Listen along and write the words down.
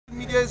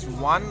media is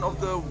one of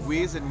the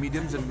ways and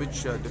mediums in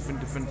which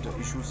different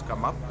issues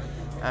come up,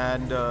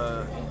 and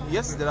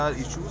yes, there are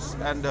issues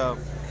and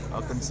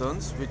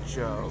concerns which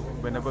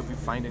whenever we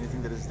find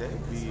anything that is there,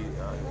 we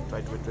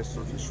try to address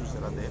those issues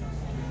that are there.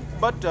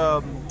 But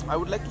I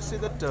would like to say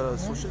that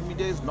social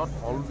media is not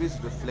always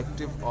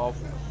reflective of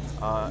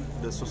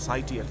the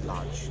society at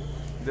large.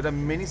 There are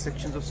many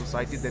sections of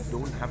society that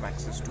don't have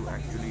access to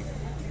actually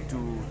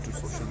to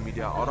social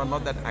media, or are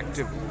not that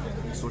active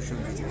in social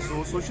media.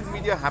 So social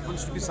media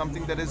happens to be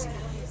something that is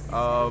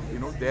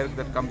there,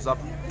 that comes up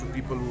to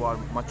people who are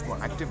much more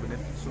active in it.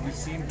 So we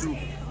seem to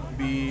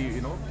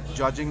be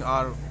judging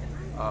our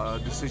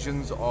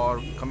decisions or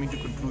coming to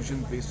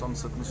conclusions based on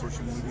certain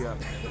social media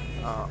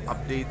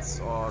updates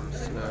or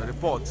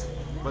reports.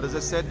 But as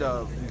I said,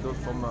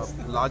 from a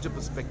larger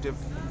perspective,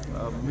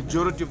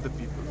 majority of the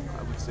people,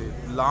 I would say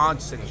large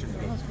section,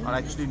 are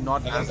actually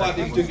not as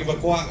active.